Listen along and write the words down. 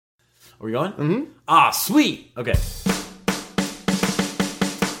Are we going? Mm-hmm. Ah, sweet. Okay.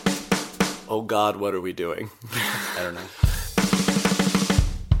 Oh God, what are we doing? I don't know.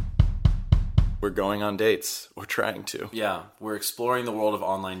 We're going on dates. We're trying to. Yeah, we're exploring the world of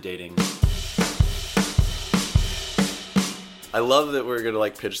online dating. I love that we're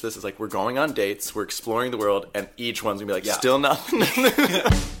gonna pitch this as we're going on dates, we're exploring the world, and each one's gonna be still nothing.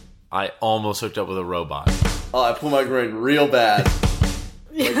 I almost hooked up with a robot. Oh, I pulled my groin real bad.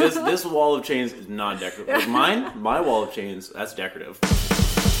 This wall of chains is not decorative. My wall of chains, that's decorative.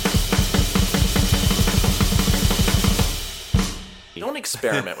 Don't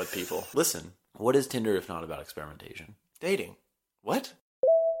experiment with people. Listen. What is Tinder if not about experimentation? Dating. What?